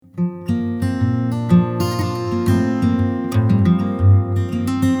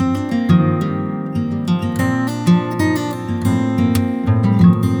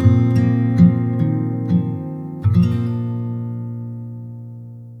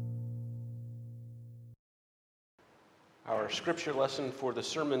Our scripture lesson for the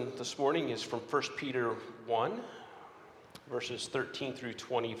sermon this morning is from 1 Peter 1, verses 13 through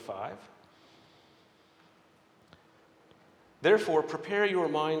 25. Therefore, prepare your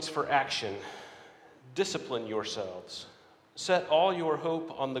minds for action. Discipline yourselves. Set all your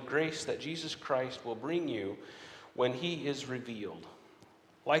hope on the grace that Jesus Christ will bring you when he is revealed.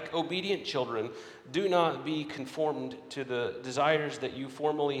 Like obedient children, do not be conformed to the desires that you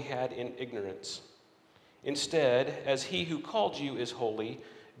formerly had in ignorance. Instead, as he who called you is holy,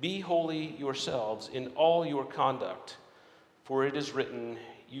 be holy yourselves in all your conduct. For it is written,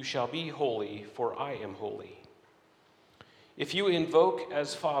 you shall be holy, for I am holy. If you invoke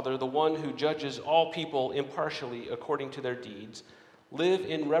as Father the one who judges all people impartially according to their deeds, live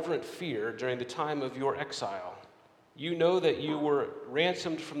in reverent fear during the time of your exile. You know that you were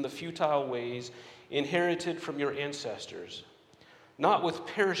ransomed from the futile ways inherited from your ancestors, not with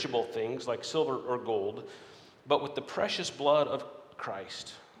perishable things like silver or gold, but with the precious blood of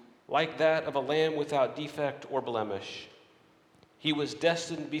Christ, like that of a lamb without defect or blemish. He was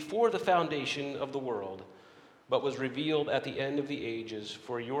destined before the foundation of the world, but was revealed at the end of the ages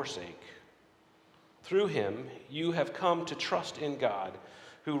for your sake. Through him, you have come to trust in God,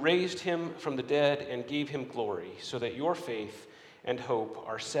 who raised him from the dead and gave him glory, so that your faith and hope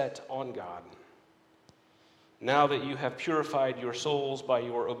are set on God. Now that you have purified your souls by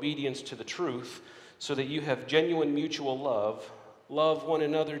your obedience to the truth, so that you have genuine mutual love, love one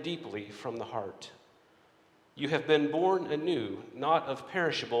another deeply from the heart. You have been born anew, not of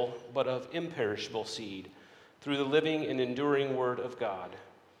perishable, but of imperishable seed, through the living and enduring word of God.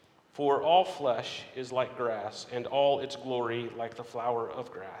 For all flesh is like grass, and all its glory like the flower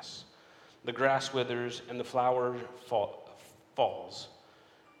of grass. The grass withers, and the flower falls,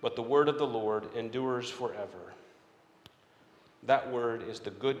 but the word of the Lord endures forever. That word is the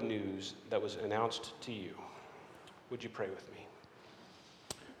good news that was announced to you. Would you pray with me?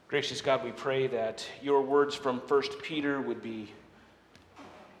 Gracious God, we pray that your words from 1 Peter would be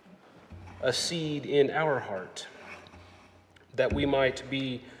a seed in our heart, that we might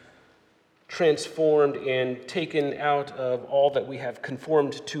be transformed and taken out of all that we have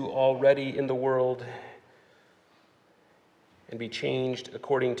conformed to already in the world and be changed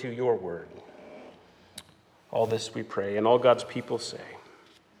according to your word. All this we pray, and all God's people say,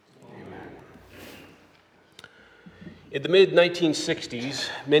 amen. In the mid-1960s,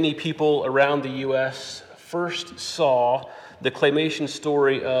 many people around the U.S. first saw the claymation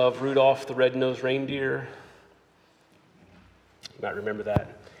story of Rudolph the Red-Nosed Reindeer. You might remember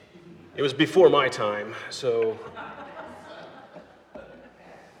that. It was before my time, so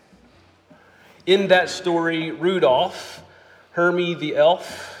in that story, Rudolph, Hermie the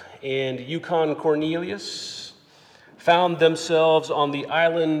elf, and Yukon Cornelius found themselves on the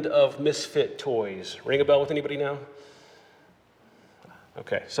island of misfit toys. Ring a bell with anybody now?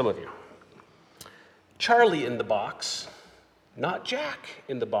 Okay, some of you. Charlie in the box, not Jack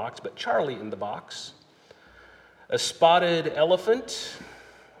in the box, but Charlie in the box. A spotted elephant,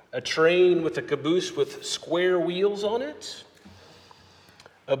 a train with a caboose with square wheels on it,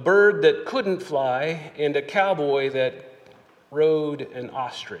 a bird that couldn't fly, and a cowboy that rode an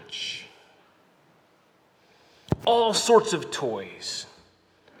ostrich. All sorts of toys.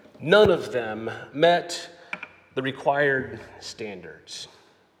 None of them met the required standards.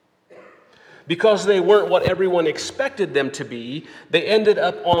 Because they weren't what everyone expected them to be, they ended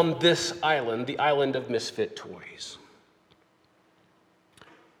up on this island, the island of misfit toys.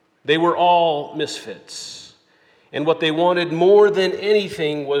 They were all misfits, and what they wanted more than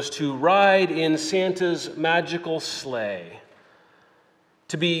anything was to ride in Santa's magical sleigh,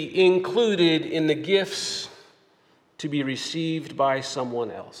 to be included in the gifts to be received by someone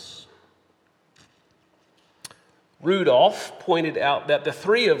else. Rudolph pointed out that the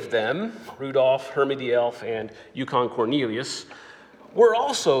three of them, Rudolph, Hermie the elf, and Yukon Cornelius, were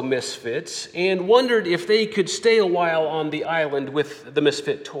also misfits and wondered if they could stay a while on the island with the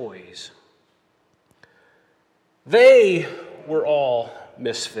misfit toys. They were all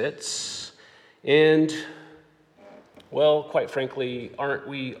misfits, and, well, quite frankly, aren't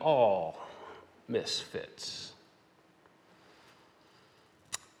we all misfits?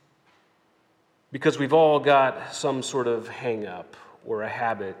 Because we've all got some sort of hang-up or a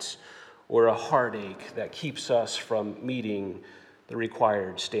habit or a heartache that keeps us from meeting the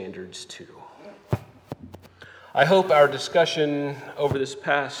required standards too. I hope our discussion over this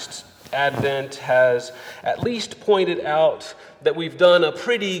past Advent has at least pointed out that we've done a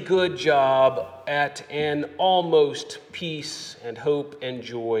pretty good job at an almost peace and hope and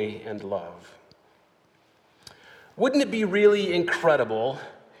joy and love. Wouldn't it be really incredible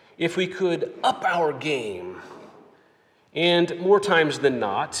if we could up our game and more times than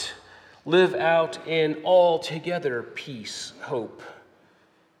not, live out an altogether peace, hope,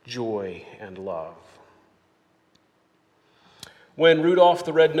 joy, and love. When Rudolph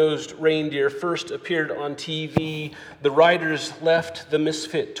the Red-Nosed Reindeer first appeared on TV, the writers left the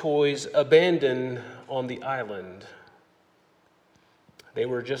misfit toys abandoned on the island. They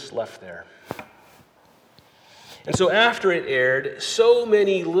were just left there. And so after it aired, so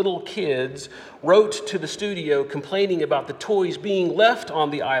many little kids wrote to the studio complaining about the toys being left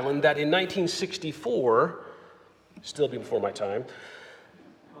on the island that in 1964, still before my time,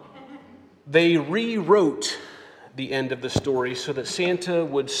 they rewrote the end of the story so that Santa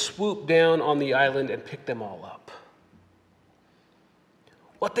would swoop down on the island and pick them all up.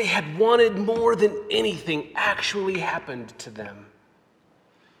 What they had wanted more than anything actually happened to them.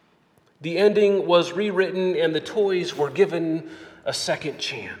 The ending was rewritten and the toys were given a second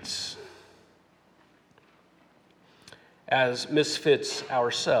chance. As misfits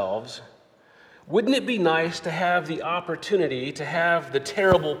ourselves, wouldn't it be nice to have the opportunity to have the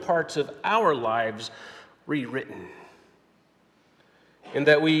terrible parts of our lives rewritten, and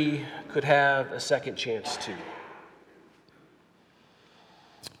that we could have a second chance too?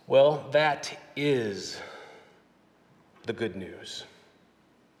 Well, that is the good news.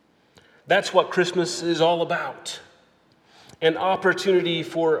 That's what Christmas is all about. An opportunity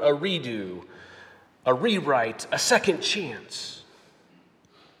for a redo, a rewrite, a second chance.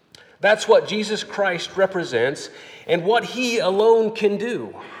 That's what Jesus Christ represents and what he alone can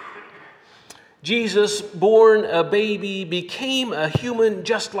do. Jesus, born a baby, became a human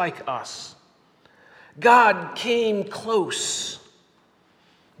just like us. God came close,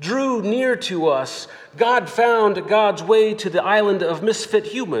 drew near to us. God found God's way to the island of misfit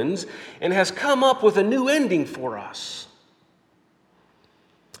humans and has come up with a new ending for us.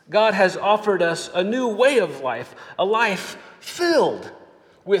 God has offered us a new way of life, a life filled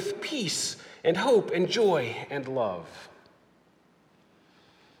with peace and hope and joy and love.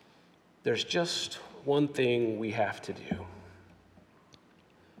 There's just one thing we have to do: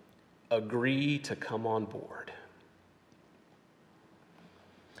 agree to come on board.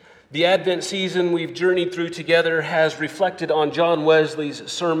 The Advent season we've journeyed through together has reflected on John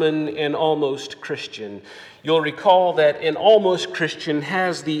Wesley's sermon, An Almost Christian. You'll recall that an almost Christian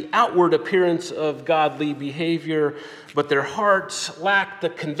has the outward appearance of godly behavior, but their hearts lack the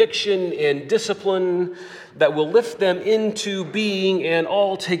conviction and discipline that will lift them into being an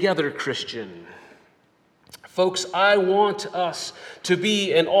altogether Christian. Folks, I want us to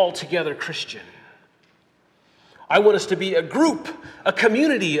be an altogether Christian. I want us to be a group, a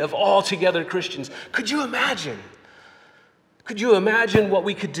community of altogether Christians. Could you imagine? Could you imagine what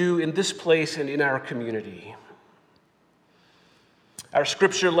we could do in this place and in our community? Our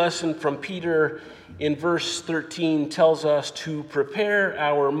scripture lesson from Peter in verse 13 tells us to prepare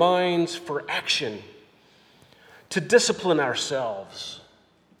our minds for action, to discipline ourselves,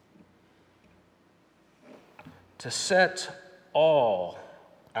 to set all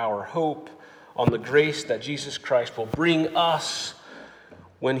our hope on the grace that Jesus Christ will bring us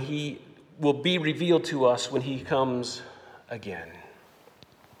when he will be revealed to us when he comes again.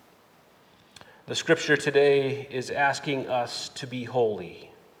 The scripture today is asking us to be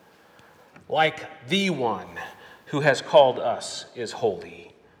holy, like the one who has called us is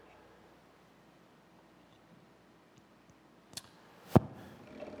holy.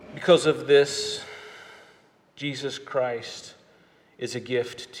 Because of this, Jesus Christ is a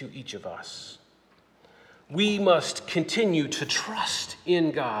gift to each of us. We must continue to trust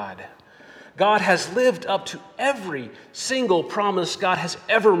in God. God has lived up to every single promise God has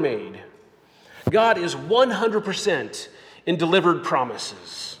ever made. God is 100% in delivered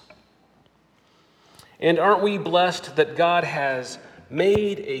promises. And aren't we blessed that God has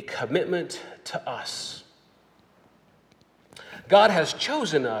made a commitment to us? God has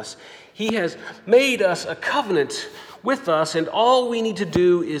chosen us. He has made us a covenant with us, and all we need to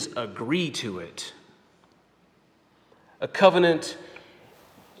do is agree to it. A covenant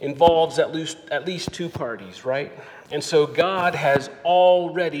involves at least two parties, right? And so God has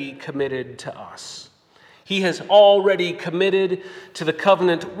already committed to us. He has already committed to the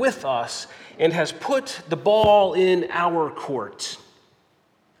covenant with us and has put the ball in our court.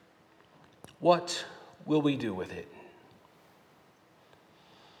 What will we do with it?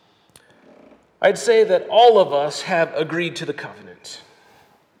 I'd say that all of us have agreed to the covenant,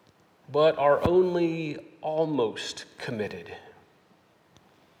 but are only almost committed.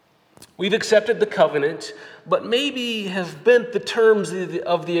 We've accepted the covenant, but maybe have bent the terms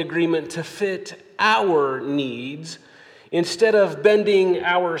of the agreement to fit our needs instead of bending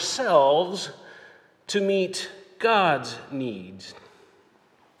ourselves to meet God's needs.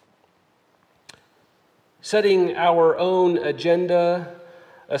 Setting our own agenda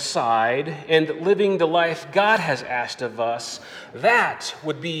aside and living the life God has asked of us, that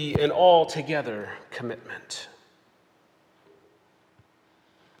would be an altogether commitment.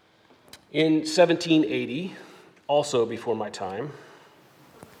 In 1780, also before my time,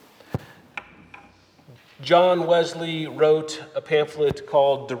 John Wesley wrote a pamphlet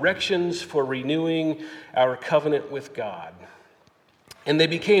called Directions for Renewing Our Covenant with God. And they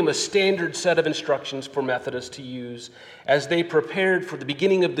became a standard set of instructions for Methodists to use as they prepared for the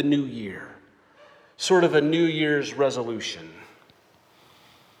beginning of the new year, sort of a New Year's resolution.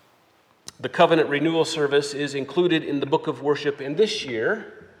 The covenant renewal service is included in the book of worship, and this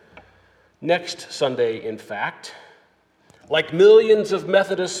year, next Sunday, in fact, like millions of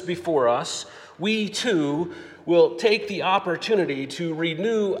Methodists before us, we too will take the opportunity to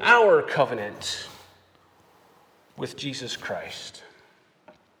renew our covenant with Jesus Christ.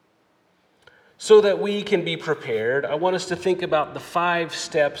 So that we can be prepared, I want us to think about the 5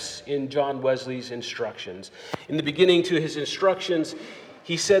 steps in John Wesley's instructions. In the beginning to his instructions,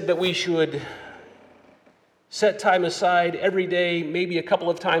 he said that we should set time aside every day, maybe a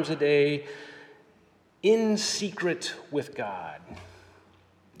couple of times a day, in secret with God,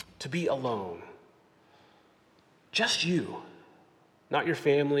 to be alone. Just you, not your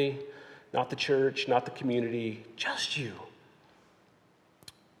family, not the church, not the community, just you.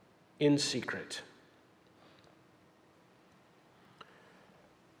 In secret.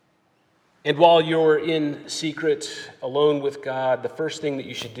 And while you're in secret, alone with God, the first thing that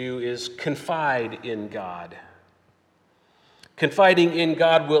you should do is confide in God. Confiding in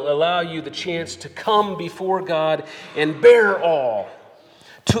God will allow you the chance to come before God and bear all,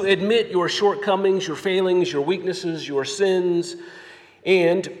 to admit your shortcomings, your failings, your weaknesses, your sins,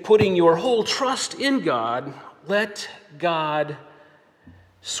 and putting your whole trust in God, let God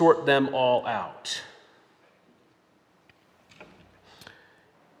sort them all out.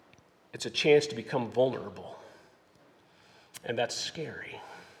 It's a chance to become vulnerable, and that's scary.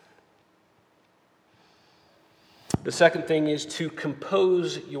 The second thing is to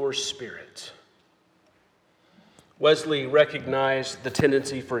compose your spirit. Wesley recognized the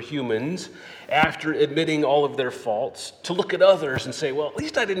tendency for humans, after admitting all of their faults, to look at others and say, well, at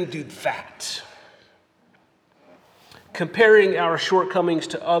least I didn't do that. Comparing our shortcomings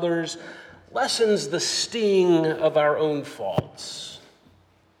to others lessens the sting of our own faults.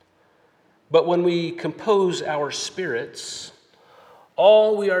 But when we compose our spirits,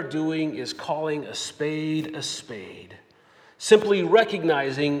 all we are doing is calling a spade, simply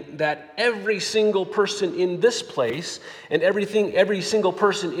recognizing that every single person in this place and every single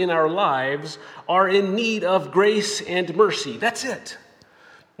person in our lives are in need of grace and mercy. That's it.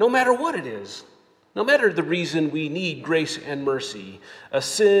 No matter what it is. No matter the reason we need grace and mercy, a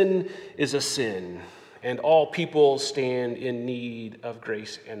sin is a sin, and all people stand in need of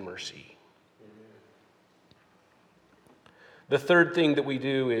grace and mercy. The third thing that we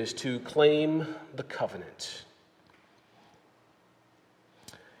do is to claim the covenant.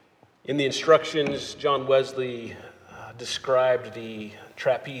 In the instructions, John Wesley described the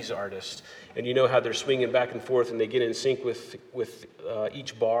trapeze artist. And you know how they're swinging back and forth and they get in sync with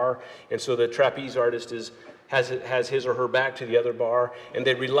each bar. And so the trapeze artist has his or her back to the other bar, and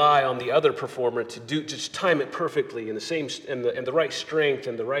they rely on the other performer to just time it perfectly in the right strength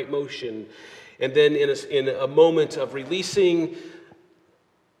and the right motion. And then in a moment of releasing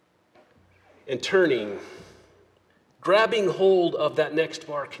and turning, grabbing hold of that next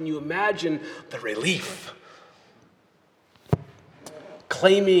bar, can you imagine the relief?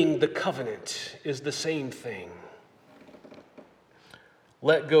 Claiming the covenant is the same thing.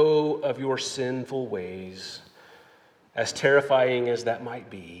 Let go of your sinful ways, as terrifying as that might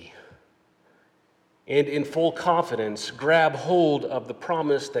be, and in full confidence, grab hold of the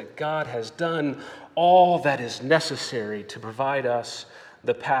promise that God has done all that is necessary to provide us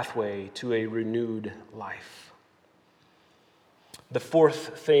the pathway to a renewed life. The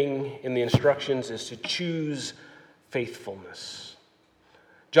fourth thing in the instructions is to choose faithfulness.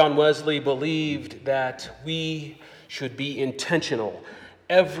 John Wesley believed that we should be intentional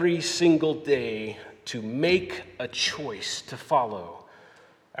every single day to make a choice to follow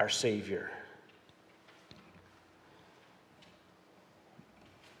our Savior.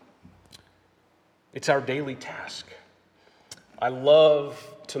 It's our daily task. I love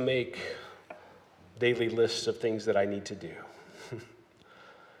to make daily lists of things that I need to do.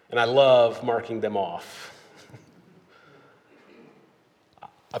 And I love marking them off.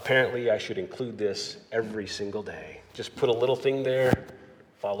 Apparently, I should include this every single day. Just put a little thing there,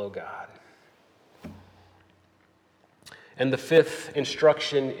 follow God. And the fifth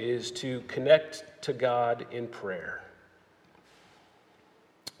instruction is to connect to God in prayer.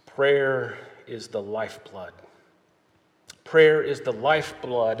 Prayer is the lifeblood. Prayer is the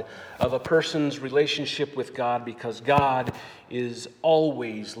lifeblood of a person's relationship with God because God is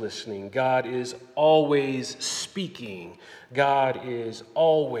always listening. God is always speaking. God is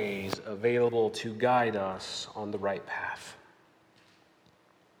always available to guide us on the right path.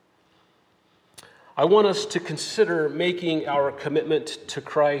 I want us to consider making our commitment to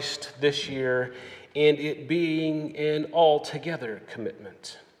Christ this year and it being an altogether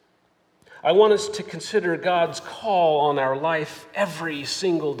commitment. I want us to consider God's call on our life every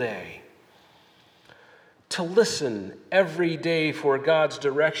single day. To listen every day for God's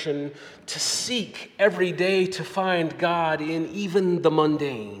direction, to seek every day to find God in even the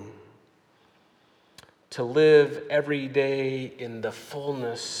mundane, to live every day in the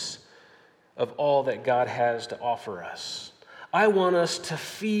fullness of all that God has to offer us. I want us to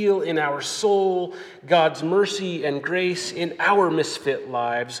feel in our soul God's mercy and grace in our misfit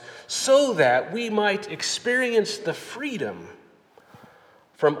lives so that we might experience the freedom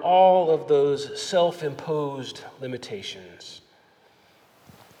from all of those self-imposed limitations.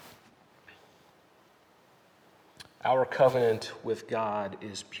 Our covenant with God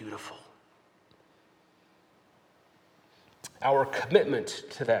is beautiful. Our commitment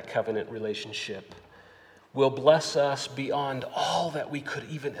to that covenant relationship will bless us beyond all that we could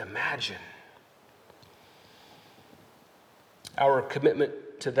even imagine. Our commitment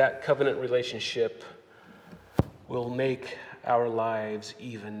to that covenant relationship will make our lives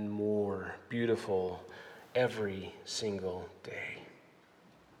even more beautiful every single day.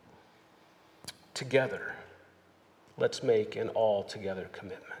 Together, let's make an all-together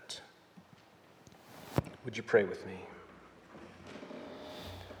commitment. Would you pray with me?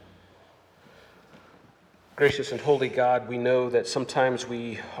 Gracious and holy God, we know that sometimes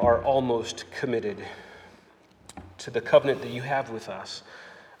we are almost committed to the covenant that you have with us,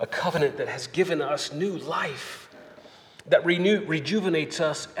 a covenant that has given us new life, that rejuvenates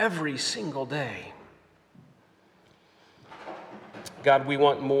us every single day. God, we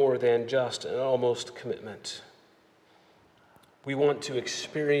want more than just an almost commitment. We want to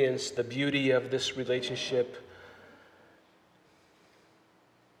experience the beauty of this relationship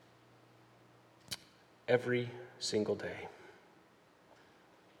every single day.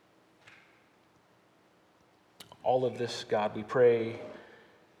 All of this, God, we pray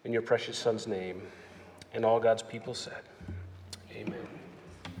in your precious Son's name, and all God's people said.